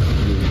that.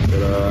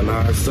 But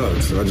nah, it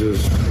sucks. I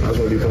just want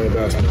to be playing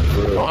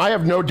basketball. Well, I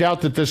have no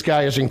doubt that this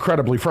guy is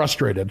incredibly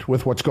frustrated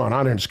with what's going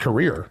on in his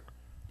career.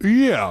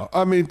 Yeah,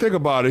 I mean, think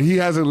about it. He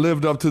hasn't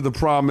lived up to the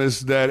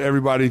promise that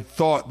everybody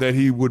thought that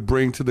he would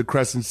bring to the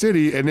Crescent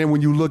City. And then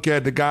when you look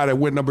at the guy that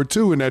went number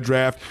 2 in that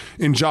draft,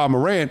 in Ja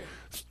Morant,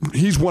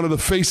 he's one of the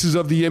faces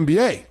of the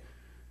NBA.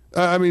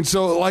 I mean,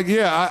 so, like,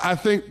 yeah, I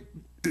think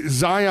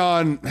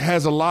Zion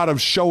has a lot of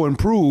show and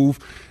prove,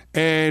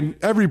 and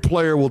every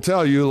player will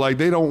tell you, like,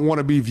 they don't want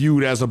to be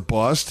viewed as a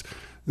bust.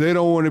 They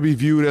don't want to be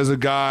viewed as a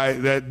guy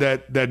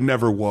that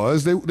never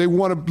was. They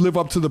want to live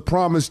up to the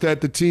promise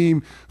that the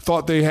team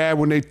thought they had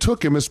when they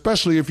took him,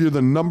 especially if you're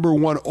the number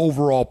 1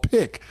 overall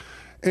pick.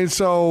 And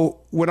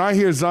so when I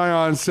hear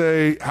Zion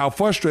say how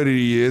frustrated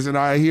he is, and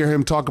I hear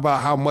him talk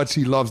about how much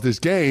he loves this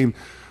game,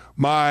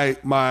 my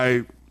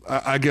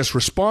I guess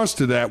response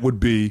to that would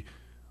be,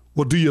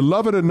 well, do you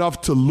love it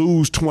enough to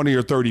lose 20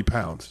 or 30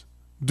 pounds?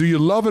 Do you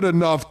love it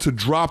enough to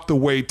drop the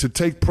weight, to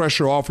take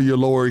pressure off of your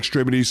lower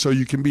extremities so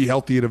you can be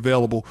healthy and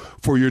available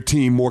for your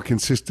team more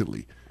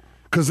consistently?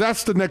 Because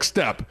that's the next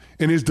step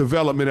in his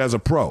development as a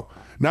pro.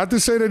 Not to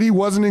say that he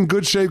wasn't in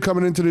good shape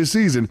coming into this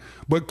season,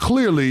 but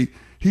clearly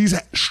he's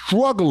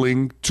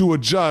struggling to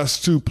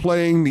adjust to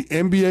playing the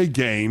NBA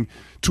game,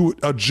 to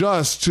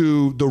adjust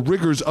to the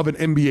rigors of an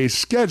NBA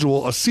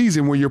schedule, a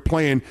season where you're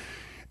playing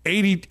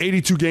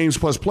 82 games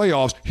plus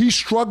playoffs. He's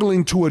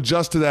struggling to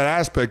adjust to that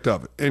aspect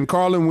of it. And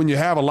Carlin, when you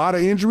have a lot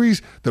of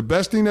injuries, the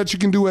best thing that you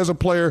can do as a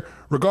player,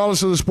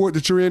 regardless of the sport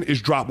that you're in,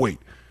 is drop weight.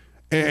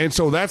 And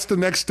so that's the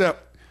next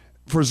step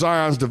for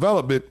Zion's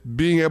development,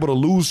 being able to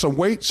lose some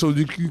weight so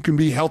you can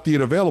be healthy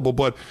and available.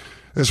 But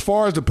as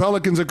far as the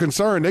Pelicans are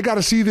concerned, they got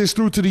to see this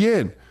through to the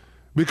end.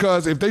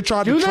 Because if they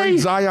try to trade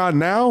Zion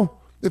now,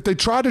 if they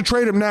try to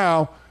trade him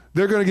now,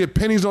 they're going to get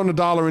pennies on the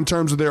dollar in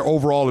terms of their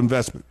overall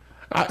investment.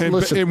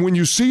 And when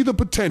you see the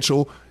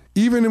potential,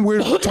 even when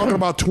we're talking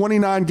about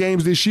 29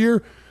 games this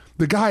year,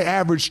 the guy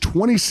averaged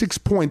 26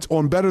 points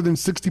on better than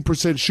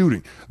 60%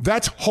 shooting.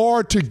 That's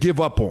hard to give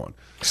up on.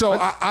 So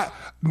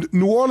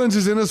New Orleans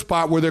is in a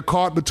spot where they're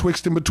caught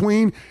betwixt and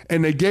between,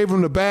 and they gave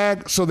him the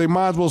bag, so they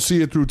might as well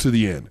see it through to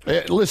the end.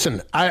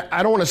 Listen,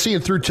 I don't want to see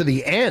it through to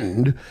the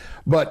end,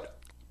 but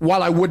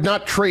while I would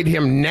not trade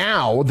him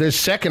now, this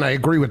second, I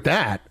agree with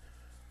that.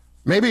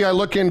 Maybe I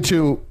look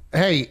into,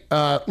 hey,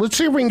 let's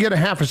see if we can get a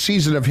half a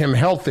season of him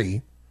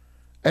healthy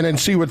and then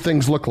see what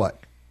things look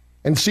like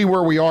and see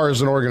where we are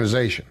as an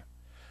organization.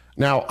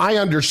 Now, I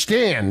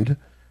understand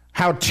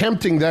how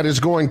tempting that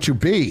is going to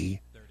be,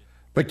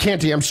 but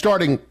Canty,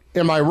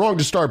 am I wrong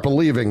to start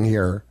believing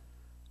here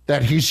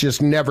that he's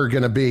just never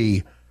going to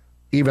be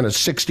even a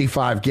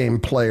 65-game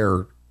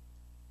player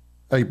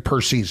per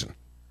season?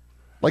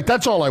 Like,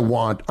 that's all I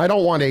want. I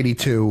don't want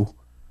 82.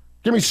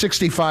 Give me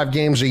 65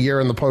 games a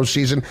year in the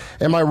postseason.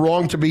 Am I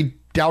wrong to be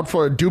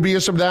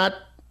dubious of that?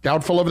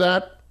 Doubtful of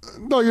that?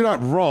 No, you're not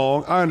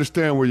wrong. I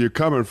understand where you're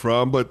coming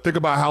from, but think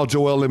about how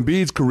Joel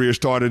Embiid's career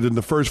started in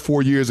the first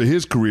 4 years of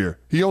his career.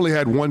 He only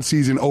had one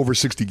season over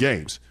 60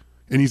 games.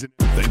 And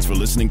Thanks for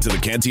listening to the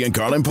Canty and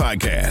Carlin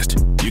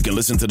podcast. You can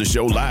listen to the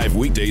show live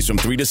weekdays from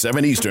 3 to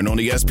 7 Eastern on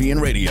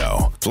ESPN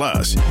Radio.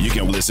 Plus, you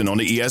can listen on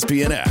the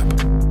ESPN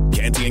app.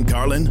 Canty and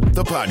Carlin,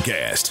 the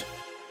podcast.